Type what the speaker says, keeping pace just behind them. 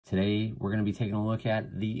Today, we're going to be taking a look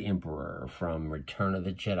at the Emperor from Return of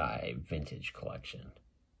the Jedi Vintage Collection.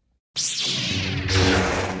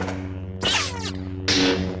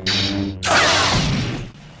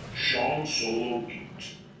 Sean Solo 8.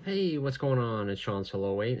 Hey, what's going on? It's Sean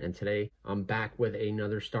Solo 8, and today I'm back with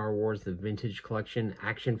another Star Wars The Vintage Collection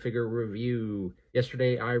action figure review.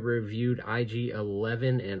 Yesterday, I reviewed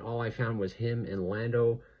IG-11, and all I found was him and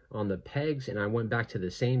Lando on the pegs, and I went back to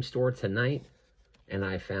the same store tonight, and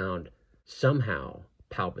I found Somehow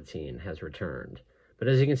Palpatine has returned. But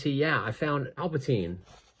as you can see, yeah, I found Palpatine,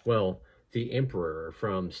 well, the Emperor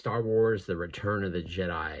from Star Wars The Return of the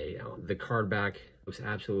Jedi. The card back looks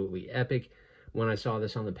absolutely epic. When I saw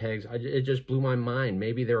this on the pegs, it just blew my mind.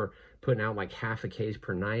 Maybe they're putting out like half a case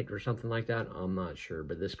per night or something like that. I'm not sure,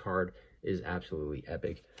 but this card is absolutely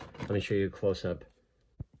epic. Let me show you a close-up.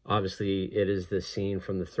 Obviously, it is the scene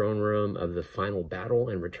from the throne room of the final battle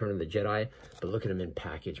in Return of the Jedi. But look at him in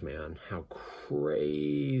package, man. How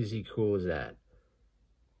crazy cool is that?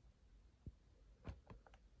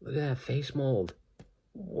 Look at that face mold.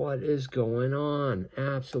 What is going on?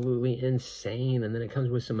 Absolutely insane. And then it comes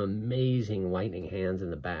with some amazing lightning hands in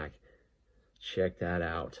the back. Check that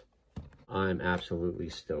out. I'm absolutely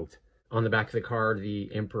stoked. On the back of the card, the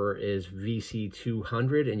Emperor is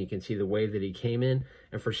VC200, and you can see the way that he came in.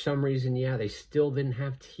 And for some reason, yeah, they still didn't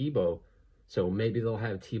have Tebow. So maybe they'll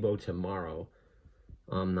have Tebow tomorrow.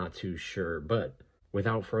 I'm not too sure. But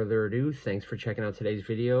without further ado, thanks for checking out today's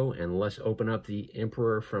video. And let's open up the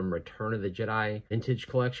Emperor from Return of the Jedi Vintage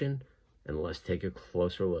Collection. And let's take a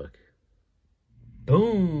closer look.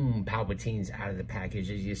 Boom! Palpatine's out of the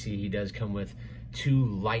package. As you see, he does come with two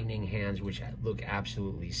lightning hands, which look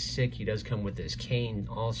absolutely sick. He does come with this cane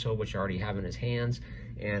also, which I already have in his hands.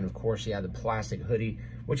 And of course, yeah, the plastic hoodie,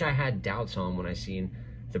 which I had doubts on when I seen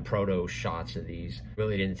the proto shots of these.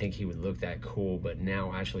 Really didn't think he would look that cool, but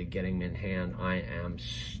now actually getting him in hand, I am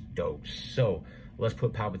stoked. So let's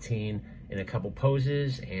put Palpatine in a couple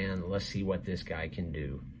poses and let's see what this guy can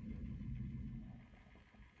do.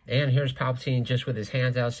 And here's Palpatine just with his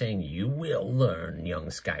hands out saying, "You will learn, young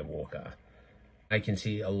Skywalker." I can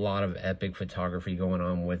see a lot of epic photography going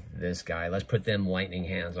on with this guy. Let's put them lightning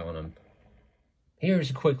hands on him. Here's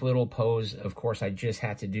a quick little pose. Of course, I just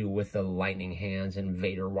had to do with the lightning hands and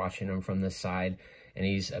Vader watching him from the side. And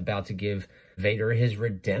he's about to give Vader his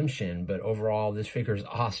redemption. But overall, this figure is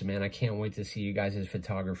awesome, man. I can't wait to see you guys'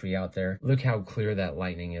 photography out there. Look how clear that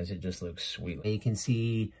lightning is. It just looks sweet. You can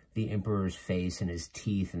see the Emperor's face and his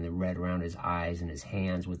teeth and the red around his eyes and his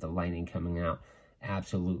hands with the lightning coming out.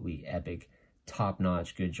 Absolutely epic.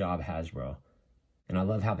 Top-notch. Good job, Hasbro. And I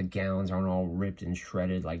love how the gowns aren't all ripped and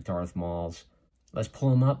shredded like Darth Maul's. Let's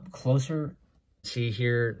pull him up closer. See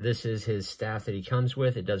here, this is his staff that he comes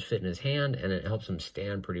with. It does fit in his hand, and it helps him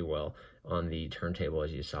stand pretty well on the turntable,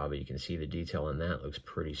 as you saw, but you can see the detail on that. Looks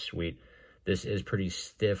pretty sweet. This is pretty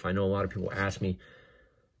stiff. I know a lot of people ask me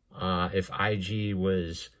if IG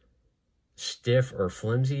was stiff or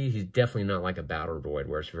flimsy. He's definitely not like a battle droid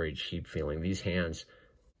where it's very cheap feeling. These hands,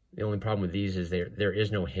 the only problem with these is there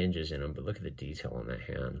is no hinges in them, but look at the detail on that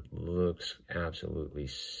hand. Looks absolutely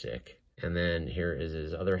sick. And then here is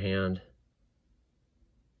his other hand.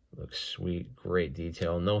 Looks sweet, great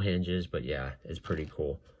detail. No hinges, but yeah, it's pretty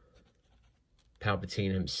cool.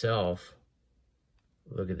 Palpatine himself,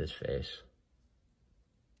 look at this face.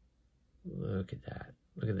 Look at that.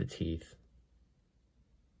 Look at the teeth.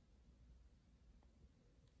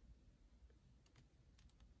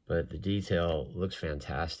 But the detail looks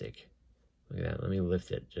fantastic. Look at that. Let me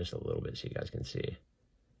lift it just a little bit so you guys can see.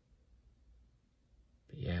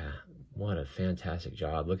 But yeah, what a fantastic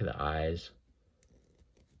job. Look at the eyes.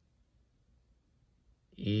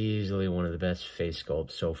 Easily one of the best face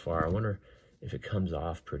sculpts so far. I wonder if it comes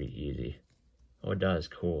off pretty easy. Oh, it does.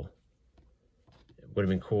 Cool. It would have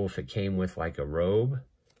been cool if it came with like a robe.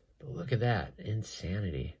 But look at that.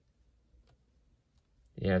 Insanity.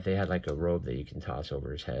 Yeah, if they had like a robe that you can toss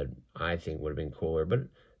over his head, I think would have been cooler. But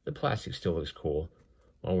the plastic still looks cool.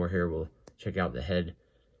 While we're here, we'll check out the head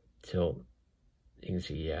tilt. You can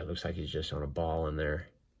see, yeah, it looks like he's just on a ball in there.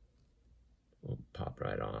 We'll pop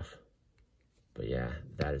right off. But yeah,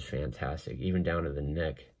 that is fantastic. Even down to the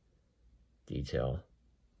neck detail.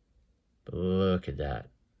 But look at that.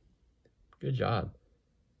 Good job.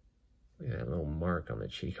 Look at that little mark on the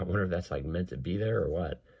cheek. I wonder if that's like meant to be there or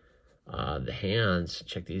what. The hands,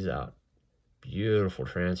 check these out. Beautiful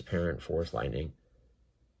transparent force lightning.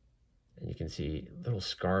 And you can see little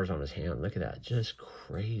scars on his hand. Look at that. Just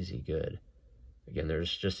crazy good. Again,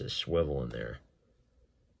 there's just a swivel in there.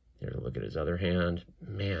 Here, look at his other hand.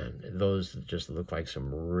 Man, those just look like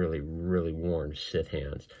some really, really worn Sith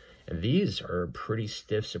hands. And these are pretty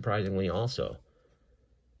stiff, surprisingly, also.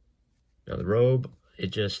 Now the robe,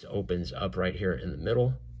 it just opens up right here in the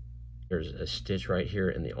middle. There's a stitch right here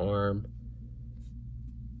in the arm.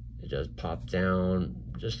 It does pop down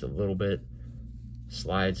just a little bit,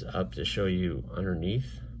 slides up to show you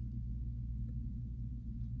underneath.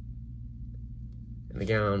 And the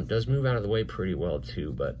gown does move out of the way pretty well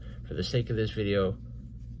too, but for the sake of this video,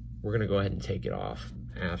 we're gonna go ahead and take it off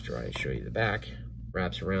after I show you the back.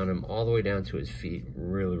 Wraps around him all the way down to his feet,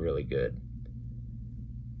 really, really good.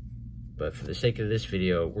 But for the sake of this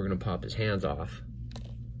video, we're gonna pop his hands off,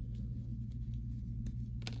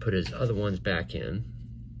 put his other ones back in,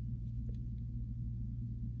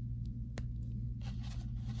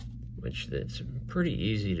 which that's pretty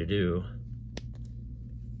easy to do.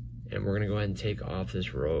 And we're gonna go ahead and take off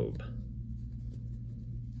this robe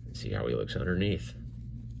and see how he looks underneath.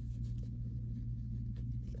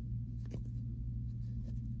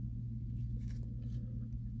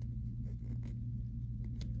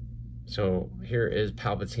 So here is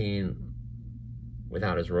Palpatine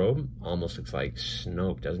without his robe. Almost looks like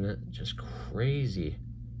Snoke, doesn't it? Just crazy.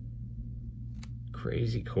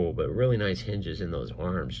 Crazy cool, but really nice hinges in those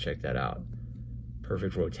arms. Check that out.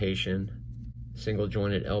 Perfect rotation. Single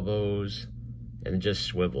jointed elbows, and just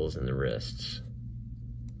swivels in the wrists.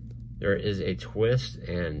 There is a twist,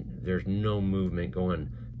 and there's no movement going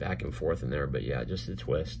back and forth in there, but yeah, just a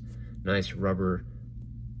twist. Nice rubber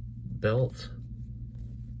belt.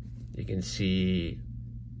 You can see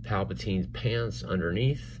Palpatine's pants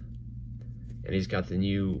underneath, and he's got the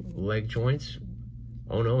new leg joints.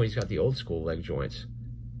 Oh no, he's got the old school leg joints.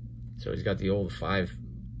 So he's got the old 5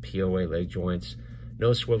 POA leg joints.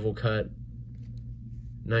 No swivel cut.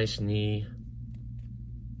 Nice knee.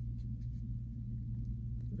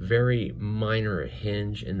 Very minor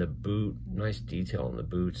hinge in the boot. Nice detail in the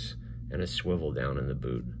boots, and a swivel down in the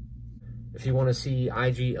boot. If you want to see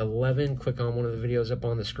IG-11, click on one of the videos up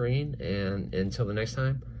on the screen. And until the next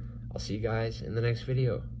time, I'll see you guys in the next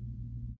video.